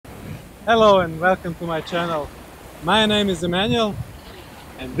Hello and welcome to my channel. My name is Emmanuel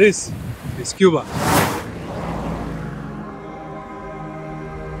and this is Cuba.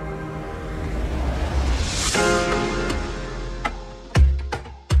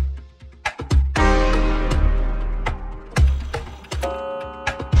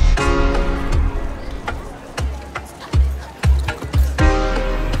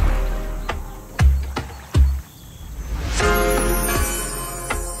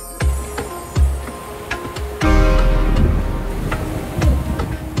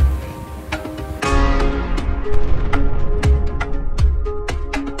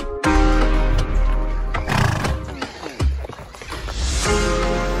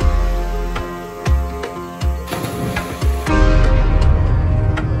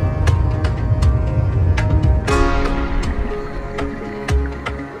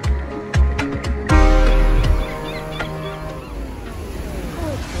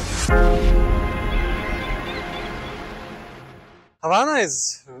 Havana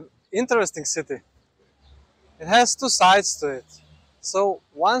is an interesting city. It has two sides to it. So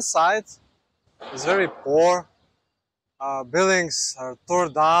one side is very poor, buildings are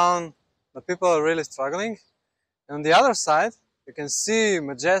torn down, the people are really struggling. And on the other side, you can see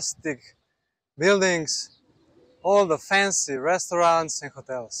majestic buildings, all the fancy restaurants and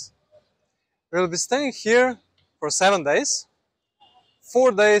hotels. We'll be staying here for 7 days,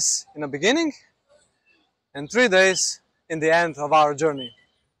 4 days in the beginning and 3 days in the end of our journey.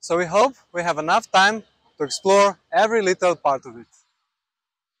 So we hope we have enough time to explore every little part of it.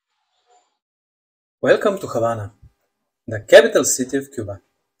 Welcome to Havana, the capital city of Cuba.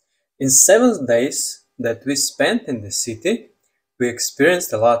 In 7 days that we spent in the city, we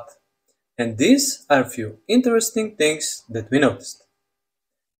experienced a lot, and these are a few interesting things that we noticed.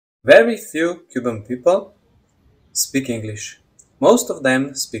 Very few Cuban people speak English. Most of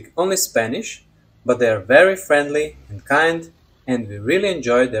them speak only Spanish, but they are very friendly and kind, and we really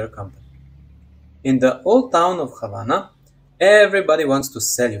enjoy their company. In the old town of Havana, everybody wants to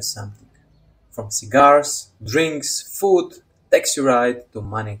sell you something. From cigars, drinks, food, taxi ride to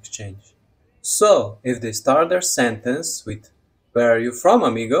money exchange. So, if they start their sentence with "Where are you from,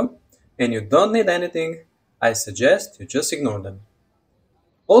 amigo?" and you don't need anything, I suggest you just ignore them.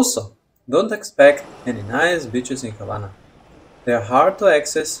 Also, don't expect any nice beaches in Havana. They are hard to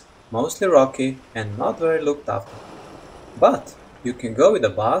access, mostly rocky and not very looked after. But you can go with a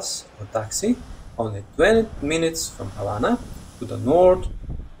bus or taxi only 20 minutes from Havana to the north,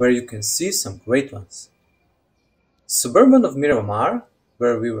 where you can see some great ones. Suburban of Miramar,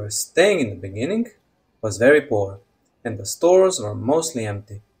 where we were staying in the beginning, was very poor, and the stores were mostly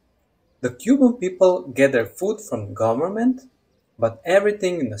empty. The Cuban people get their food from the government, but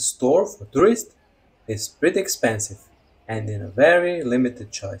everything in the store for tourists is pretty expensive and in a very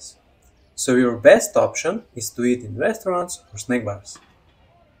limited choice. So your best option is to eat in restaurants or snack bars.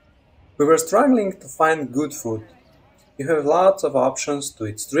 We were struggling to find good food. You have lots of options to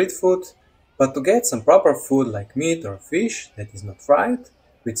eat street food, but to get some proper food like meat or fish that is not fried,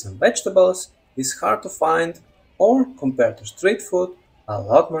 with some vegetables, is hard to find or, compared to street food, a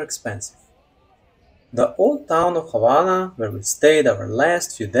lot more expensive. The old town of Havana, where we stayed our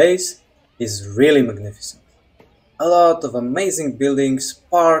last few days, is really magnificent. A lot of amazing buildings,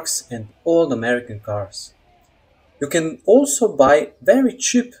 parks and old American cars. You can also buy very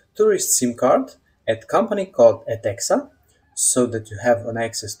cheap tourist SIM card at a company called Etexa, so that you have an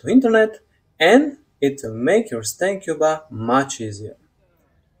access to internet and it will make your stay in Cuba much easier.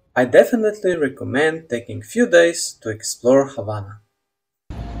 I definitely recommend taking a few days to explore Havana.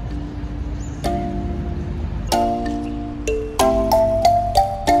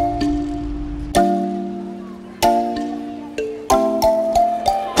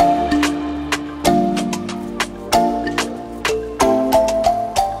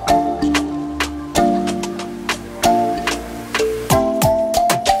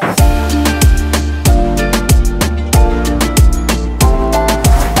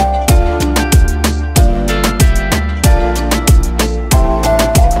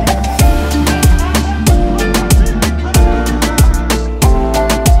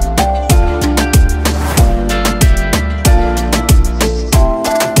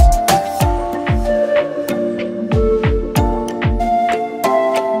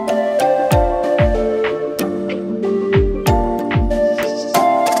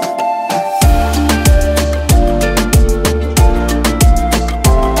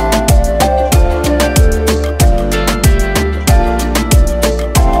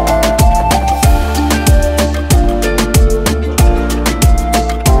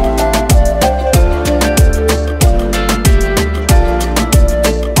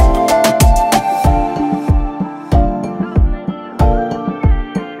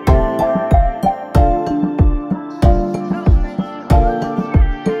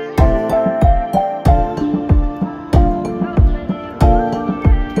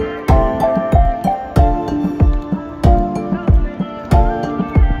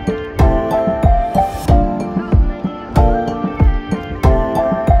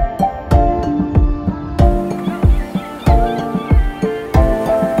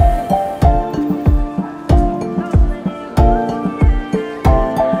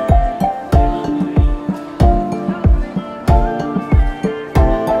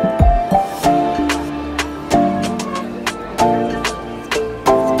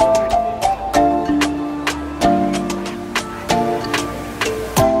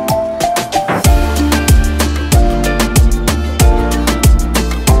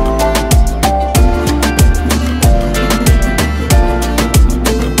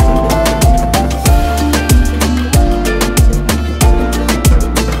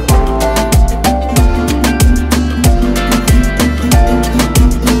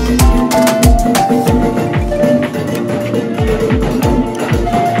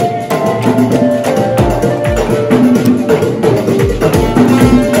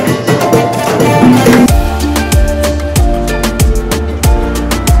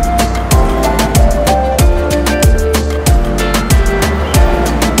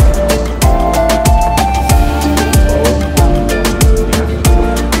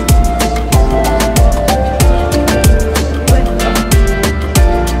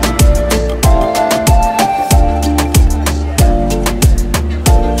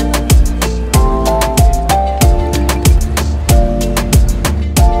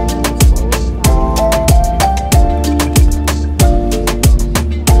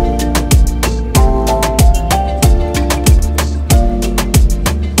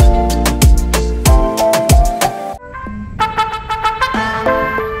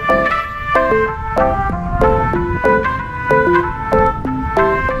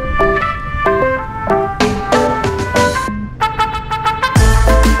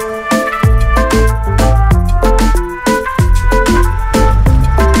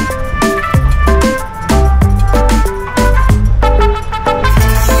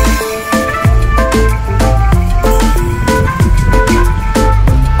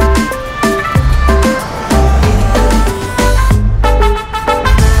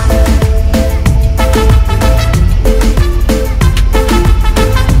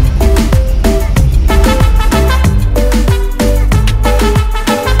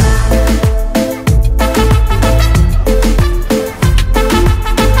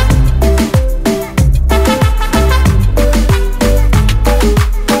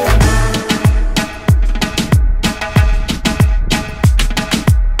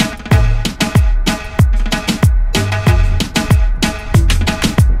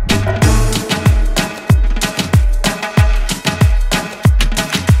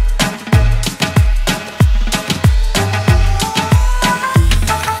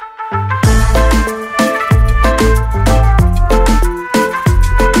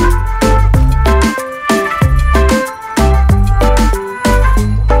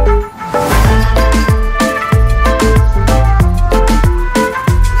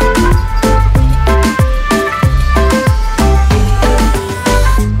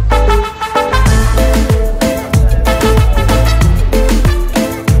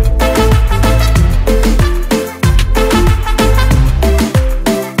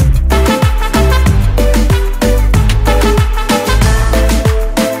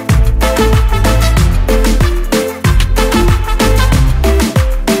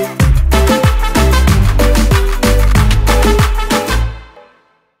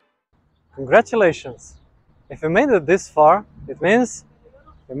 Congratulations! If you made it this far, it means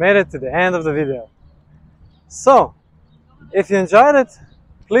you made it to the end of the video. So, if you enjoyed it,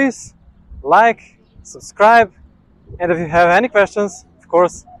 please like, subscribe, and if you have any questions, of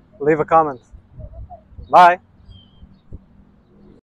course, leave a comment. Bye!